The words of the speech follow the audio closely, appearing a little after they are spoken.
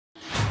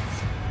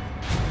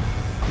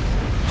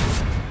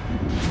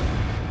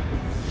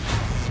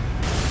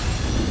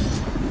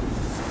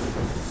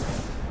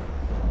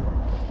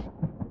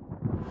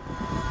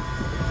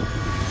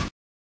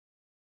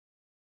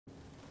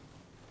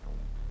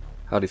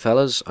Howdy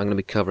fellas, I'm going to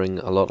be covering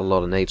a lot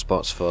of nade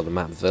spots for the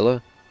map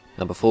Villa,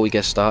 and before we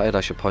get started I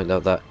should point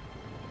out that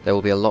there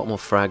will be a lot more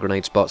frag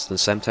grenade spots than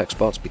Semtex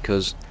spots,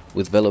 because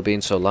with Villa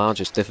being so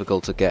large it's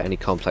difficult to get any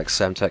complex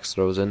Semtex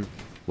throws in,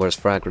 whereas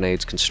frag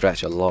grenades can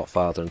stretch a lot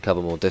farther and cover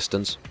more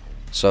distance.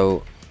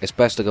 So it's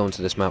best to go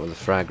into this map with a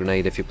frag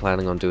grenade if you're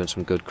planning on doing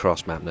some good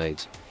cross map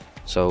nades.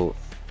 So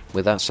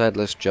with that said,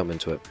 let's jump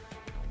into it.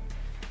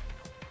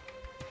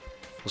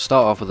 We'll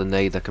start off with a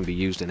nade that can be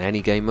used in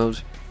any game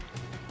mode.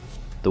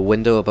 The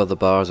window above the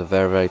bar is a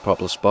very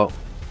popular spot,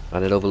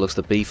 and it overlooks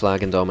the B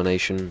flag in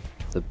domination,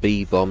 the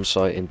B bomb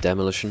site in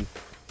demolition,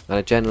 and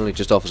it generally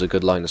just offers a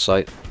good line of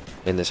sight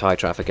in this high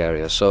traffic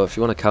area. So if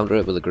you want to counter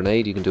it with a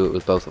grenade, you can do it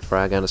with both a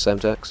frag and a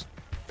Semtex.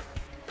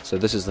 So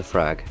this is the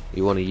frag.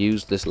 You want to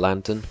use this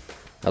lantern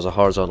as a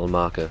horizontal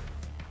marker.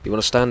 You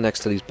want to stand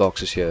next to these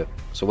boxes here,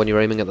 so when you're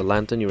aiming at the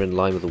lantern you're in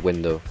line with the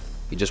window.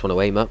 You just want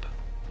to aim up,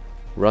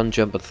 run,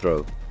 jump and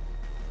throw.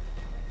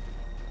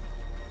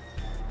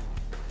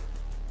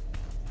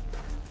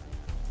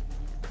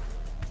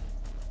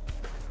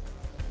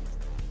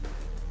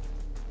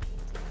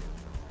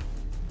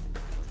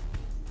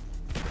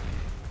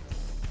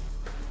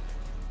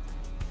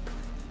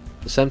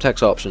 The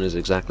Semtex option is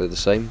exactly the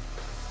same.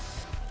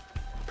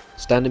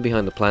 Standing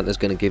behind the plant is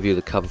going to give you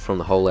the cover from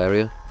the whole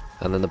area,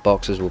 and then the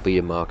boxes will be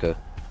your marker.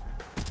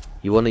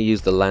 You want to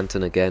use the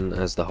lantern again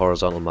as the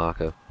horizontal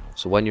marker,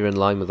 so when you're in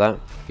line with that,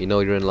 you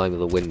know you're in line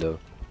with the window.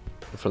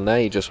 And from there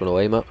you just want to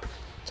aim up,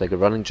 take a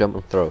running jump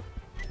and throw.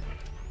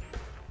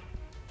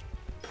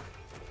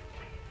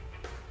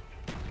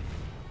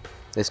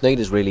 This nade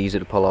is really easy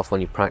to pull off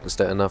when you've practiced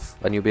it enough,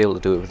 and you'll be able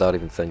to do it without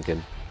even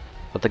thinking.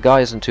 But the guy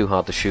isn't too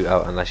hard to shoot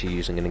out unless you're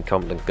using an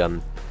incompetent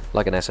gun,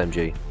 like an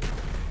SMG.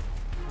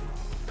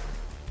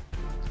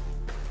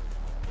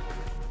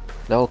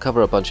 Now I'll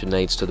cover a bunch of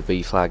nades to the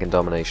B flag in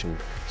domination,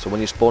 so when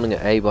you're spawning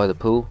at A by the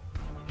pool,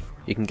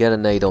 you can get a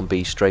nade on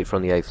B straight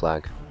from the A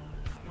flag.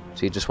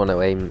 So you just want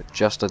to aim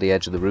just at the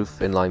edge of the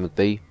roof in line with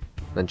B,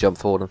 then jump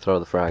forward and throw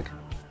the frag.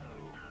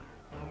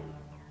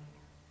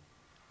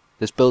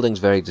 This building's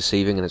very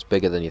deceiving and it's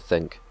bigger than you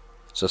think,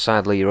 so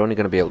sadly you're only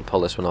going to be able to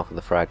pull this one off with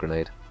a frag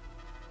grenade.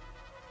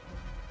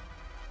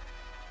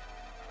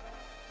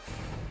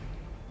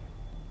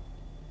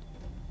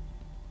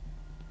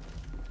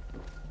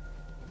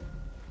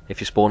 If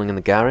you're spawning in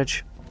the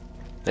garage,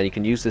 then you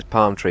can use this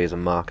palm tree as a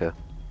marker.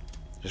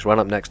 Just run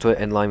up next to it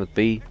in line with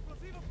B,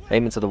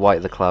 aim into the white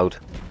of the cloud,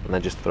 and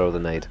then just throw the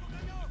nade.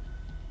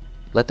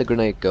 Let the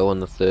grenade go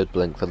on the third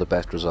blink for the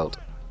best result.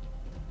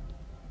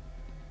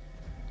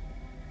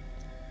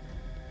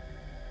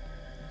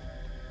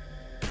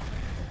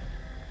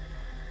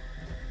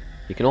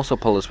 You can also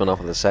pull this one off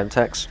with a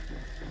Semtex,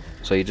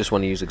 so you just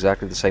want to use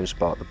exactly the same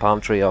spot. The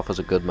palm tree offers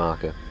a good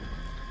marker.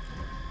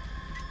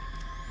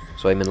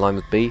 So aim in line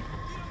with B,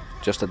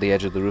 just at the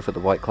edge of the roof at the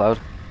white cloud,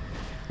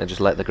 and just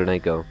let the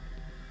grenade go.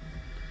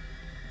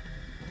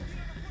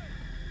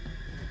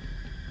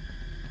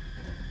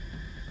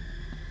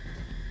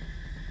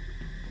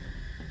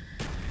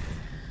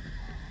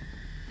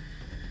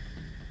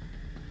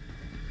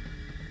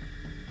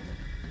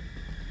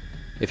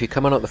 If you're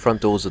coming out the front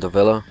doors of the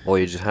villa, or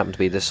you just happen to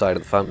be this side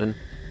of the fountain,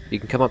 you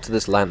can come up to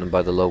this lantern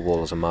by the low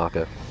wall as a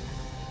marker.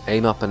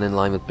 Aim up and in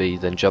line with B,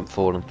 then jump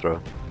forward and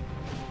throw.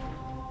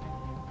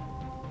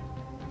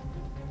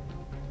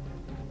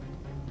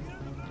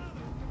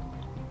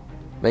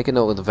 Make a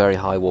note of the very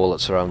high wall that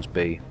surrounds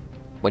B.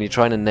 When you're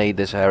trying to nade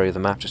this area of the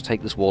map, just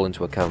take this wall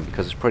into account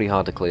because it's pretty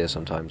hard to clear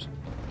sometimes.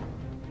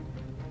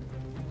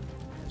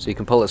 So you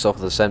can pull this off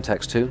with a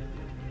Semtex too,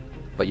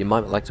 but you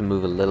might like to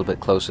move a little bit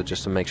closer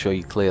just to make sure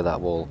you clear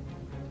that wall.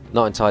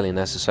 Not entirely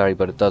necessary,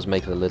 but it does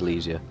make it a little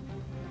easier.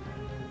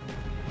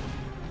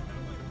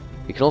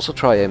 You can also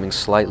try aiming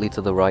slightly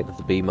to the right of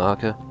the B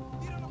marker,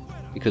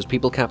 because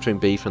people capturing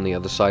B from the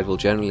other side will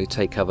generally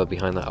take cover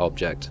behind that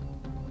object.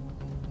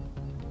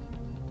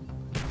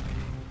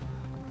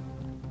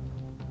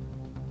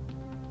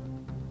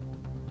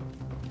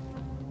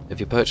 If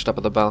you're perched up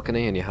at the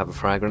balcony and you have a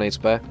frag grenade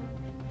spare,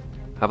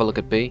 have a look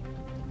at B,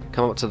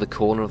 come up to the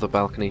corner of the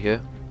balcony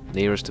here,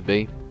 nearest to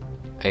B,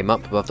 aim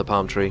up above the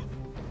palm tree,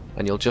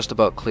 and you'll just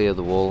about clear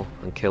the wall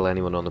and kill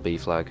anyone on the B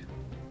flag.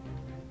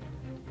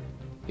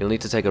 You'll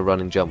need to take a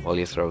running jump while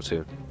you throw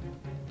too.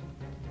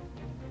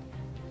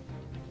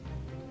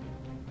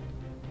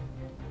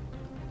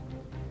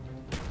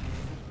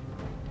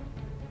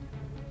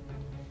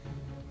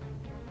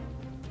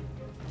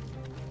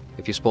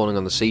 If you're spawning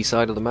on the C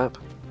side of the map,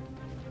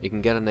 you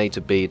can get a nade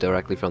to B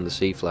directly from the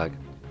C flag.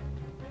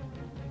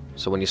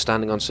 So when you're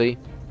standing on C,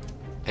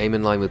 aim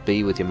in line with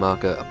B with your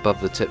marker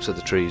above the tips of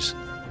the trees,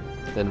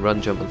 then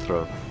run, jump and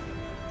throw.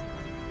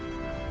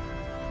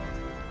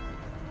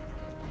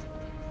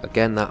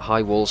 Again, that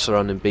high wall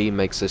surrounding B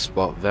makes this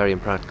spot very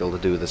impractical to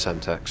do with the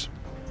Semtex.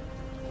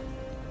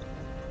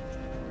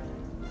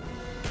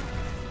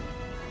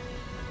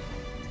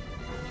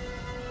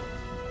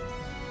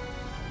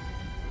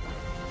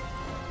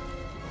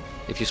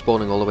 If you're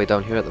spawning all the way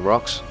down here at the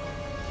rocks,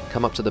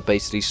 come up to the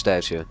base of these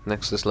stairs here,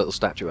 next to this little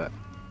statuette.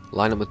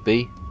 Line up with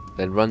B,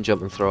 then run,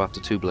 jump and throw after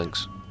 2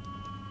 blinks.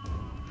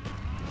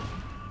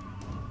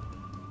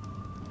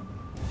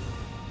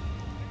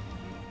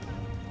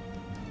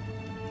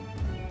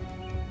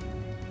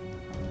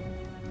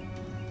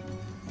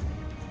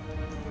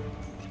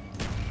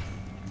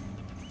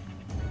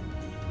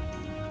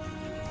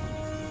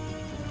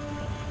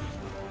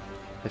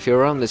 If you're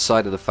around this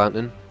side of the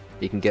fountain,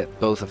 you can get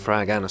both a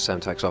frag and a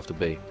Semtex off to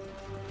B.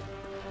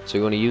 So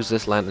you want to use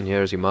this lantern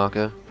here as your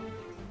marker,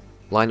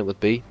 line it with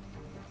B,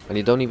 and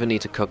you don't even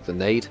need to cook the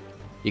nade,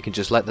 you can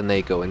just let the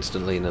nade go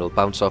instantly and it'll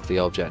bounce off the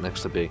object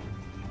next to B.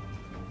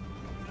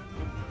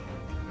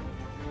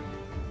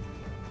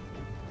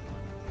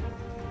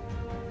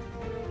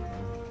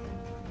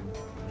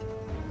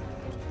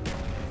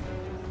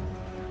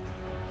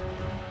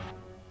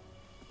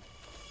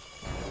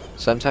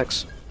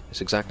 Semtex,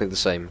 it's exactly the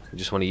same. You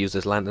just want to use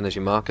this lantern as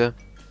your marker,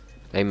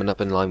 aiming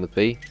up in line with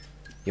B.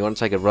 You want to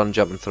take a run,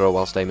 jump and throw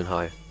whilst aiming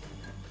high.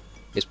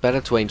 It's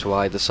better to aim to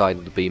either side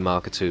of the B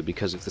marker too,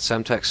 because if the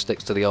Semtex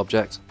sticks to the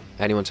object,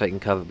 anyone taking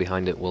cover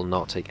behind it will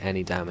not take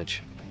any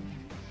damage.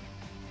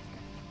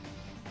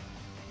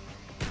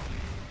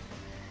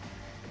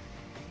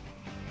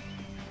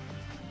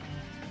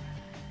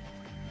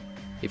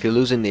 If you're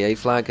losing the A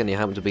flag and you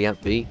happen to be at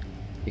B,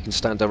 you can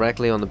stand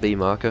directly on the B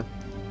marker,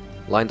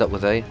 lined up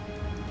with A,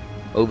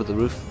 over the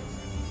roof,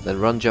 then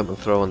run, jump and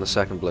throw on the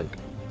second blink.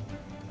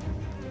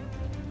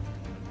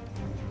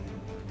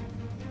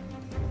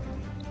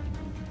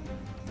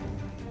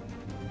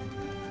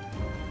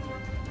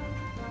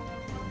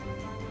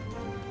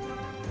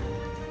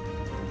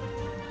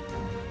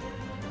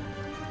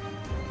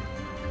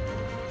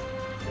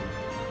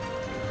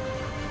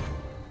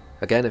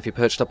 Again, if you're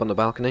perched up on the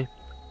balcony,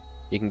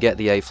 you can get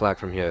the A flag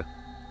from here.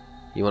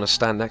 You want to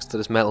stand next to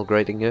this metal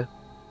grating here,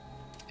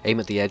 aim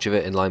at the edge of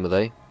it in line with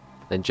A,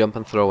 then jump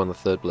and throw on the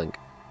third blink.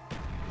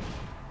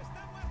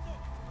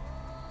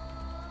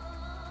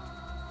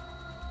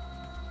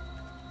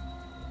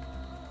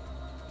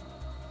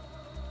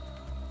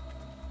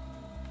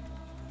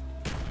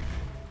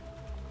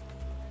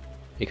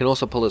 You can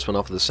also pull this one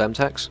off with the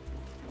Semtex,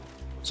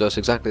 so it's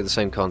exactly the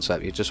same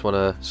concept. You just want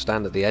to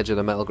stand at the edge of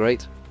the metal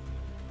grate,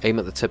 aim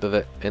at the tip of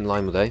it in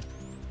line with A,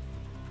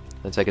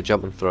 then take a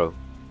jump and throw.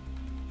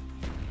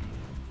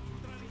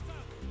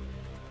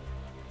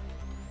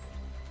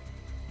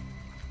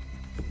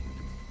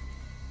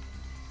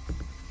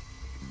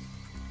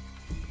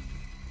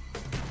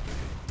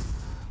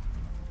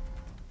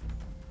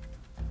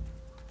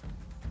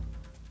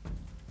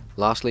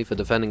 Lastly, for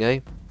defending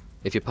A,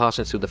 if you're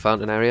passing through the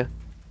fountain area,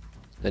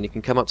 then you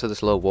can come up to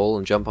this low wall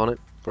and jump on it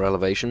for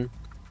elevation,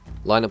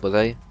 line up with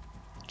A,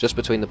 just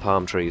between the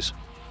palm trees,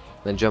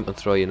 then jump and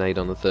throw your nade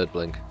on the third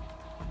blink.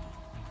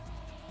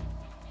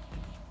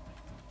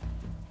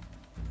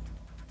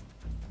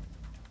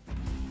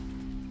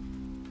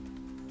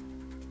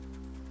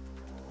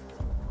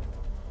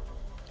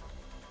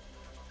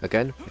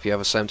 Again, if you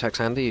have a Semtex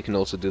handy, you can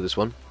also do this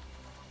one.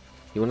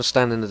 You want to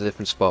stand in a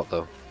different spot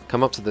though.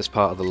 Come up to this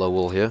part of the low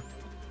wall here,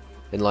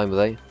 in line with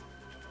A,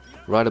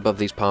 right above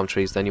these palm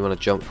trees, then you want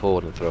to jump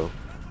forward and throw.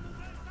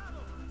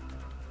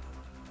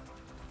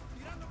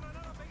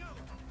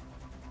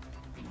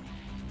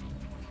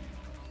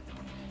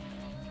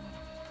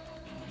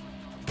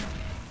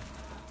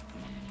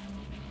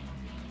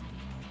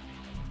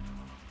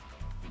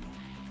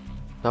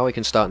 Now we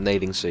can start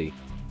nading C.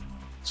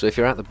 So if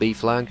you're at the B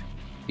flag,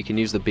 you can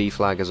use the B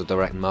flag as a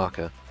direct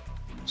marker.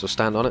 So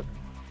stand on it,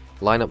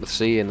 line up with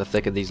C in the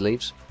thick of these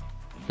leaves,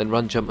 then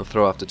run, jump and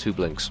throw after 2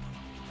 blinks.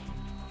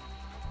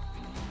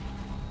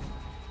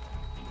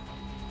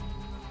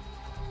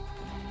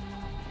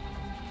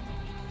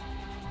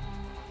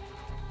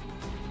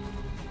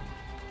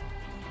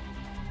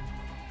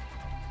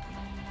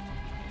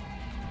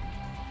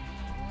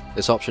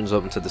 This option's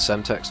open to the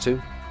Semtex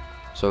too,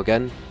 so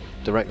again,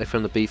 directly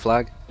from the B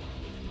flag,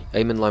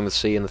 aim in line with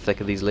C in the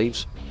thick of these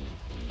leaves,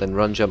 then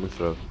run, jump and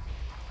throw.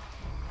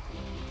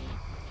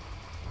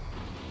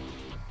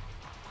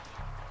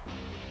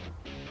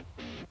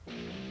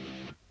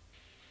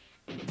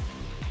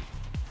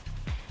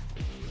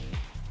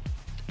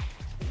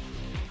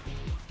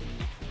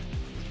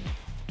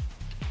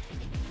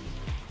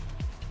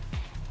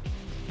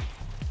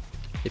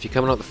 If you're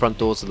coming out the front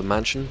doors of the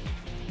mansion,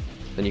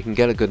 then you can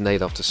get a good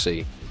nade off to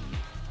C.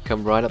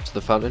 Come right up to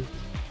the fountain,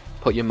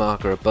 put your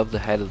marker above the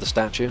head of the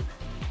statue,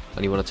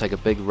 and you want to take a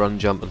big run,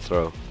 jump and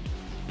throw.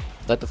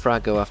 Let the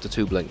frag go after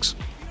 2 blinks.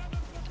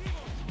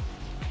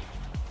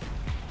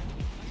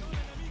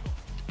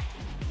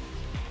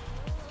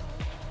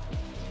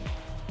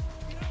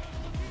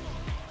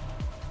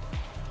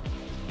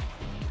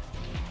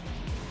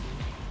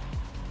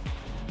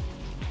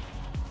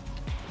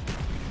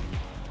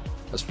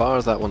 As far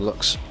as that one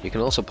looks, you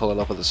can also pull it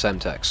off with the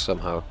Semtex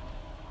somehow.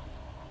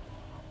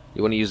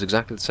 You want to use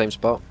exactly the same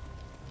spot,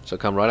 so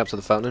come right up to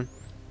the fountain,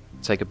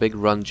 take a big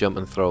run, jump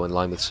and throw in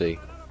line with C.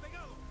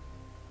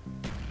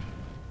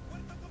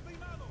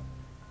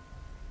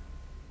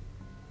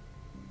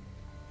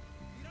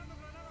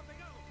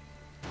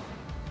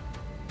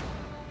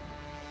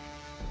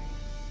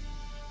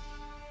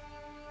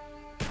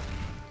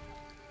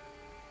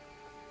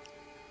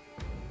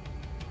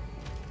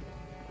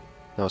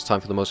 Now it's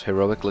time for the most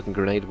heroic looking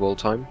grenade of all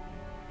time.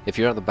 If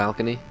you're at the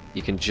balcony,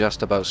 you can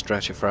just about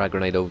stretch a frag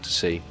grenade over to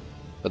C,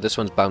 but this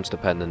one's bounce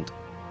dependent.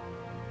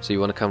 So you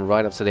want to come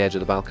right up to the edge of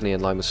the balcony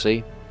in line with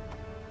C,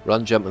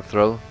 run, jump and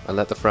throw, and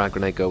let the frag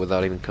grenade go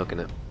without even cooking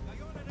it.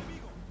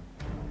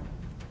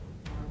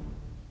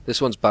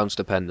 This one's bounce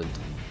dependent,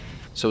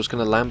 so it's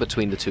going to land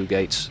between the two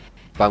gates,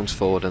 bounce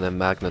forward and then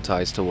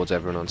magnetize towards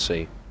everyone on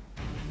C.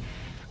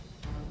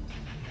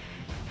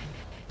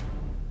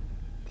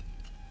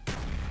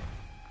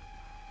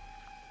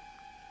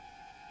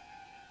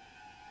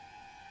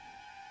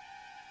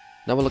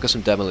 Now we'll look at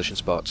some demolition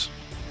spots.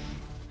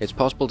 It's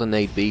possible to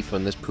nade B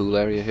from this pool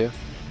area here,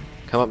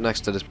 come up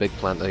next to this big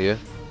planter here,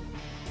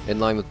 in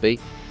line with B,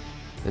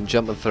 then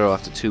jump and throw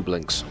after 2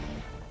 blinks.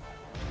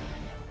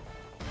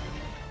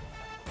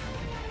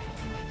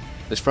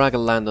 This frag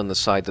will land on the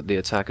side that the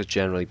attackers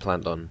generally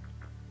plant on.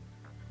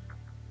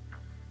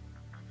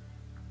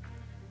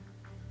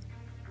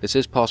 This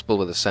is possible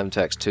with a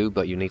Semtex too,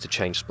 but you need to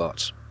change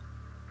spots.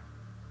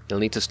 You'll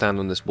need to stand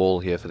on this wall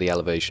here for the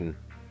elevation.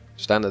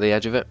 Stand at the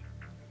edge of it,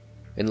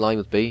 in line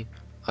with B,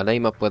 and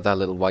aim up where that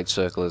little white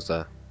circle is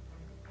there.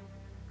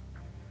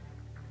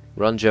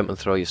 Run, jump and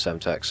throw your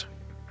Semtex.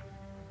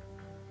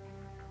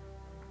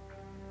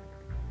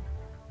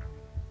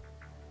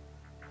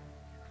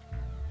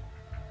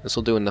 This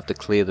will do enough to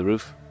clear the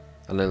roof,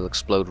 and then it'll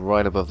explode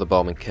right above the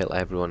bomb and kill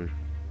everyone.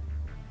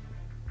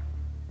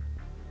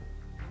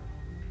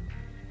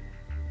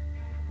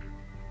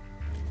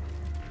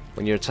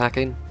 When you're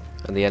attacking,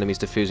 and the enemy's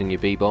defusing your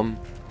B bomb,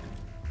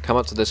 come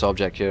up to this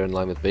object here in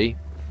line with B,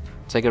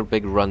 take a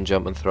big run,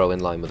 jump and throw in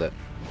line with it.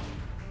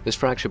 This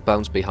frag should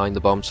bounce behind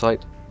the bomb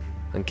site,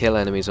 and kill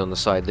enemies on the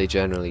side they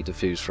generally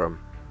defuse from.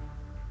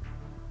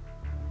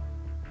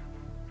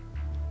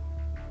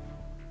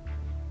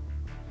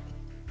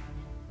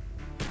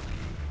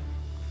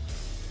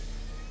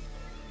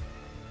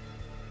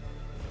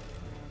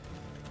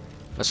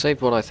 I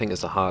saved what I think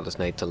is the hardest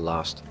nade to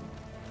last.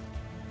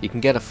 You can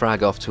get a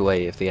frag off to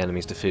A if the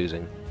enemy's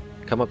defusing.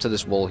 Come up to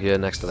this wall here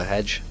next to the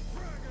hedge,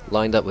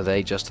 lined up with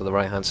A just to the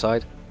right hand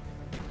side,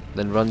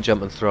 then run,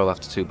 jump and throw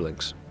after 2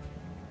 blinks.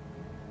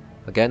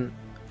 Again,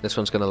 this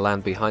one's going to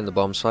land behind the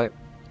bomb site,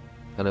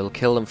 and it'll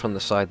kill them from the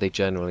side they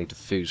generally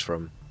defuse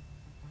from.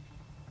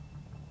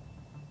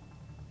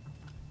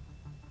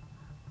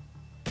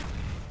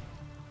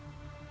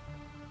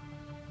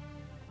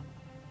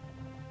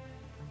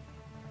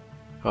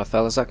 Alright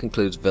fellas, that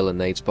concludes Villa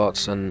nade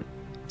spots, and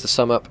to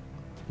sum up,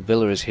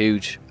 Villa is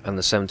huge and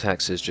the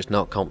Semtex is just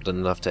not competent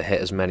enough to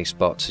hit as many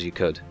spots as you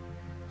could.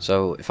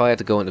 So if I had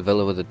to go into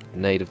Villa with a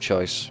nade of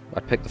choice,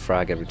 I'd pick the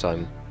frag every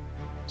time.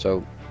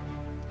 So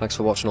thanks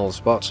for watching all the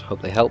spots,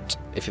 hope they helped.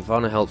 If you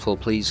found it helpful,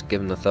 please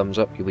give them a thumbs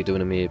up, you'll be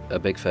doing me a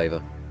big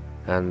favour.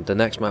 And the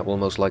next map will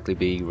most likely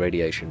be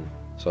Radiation.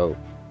 So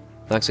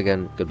thanks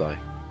again, goodbye.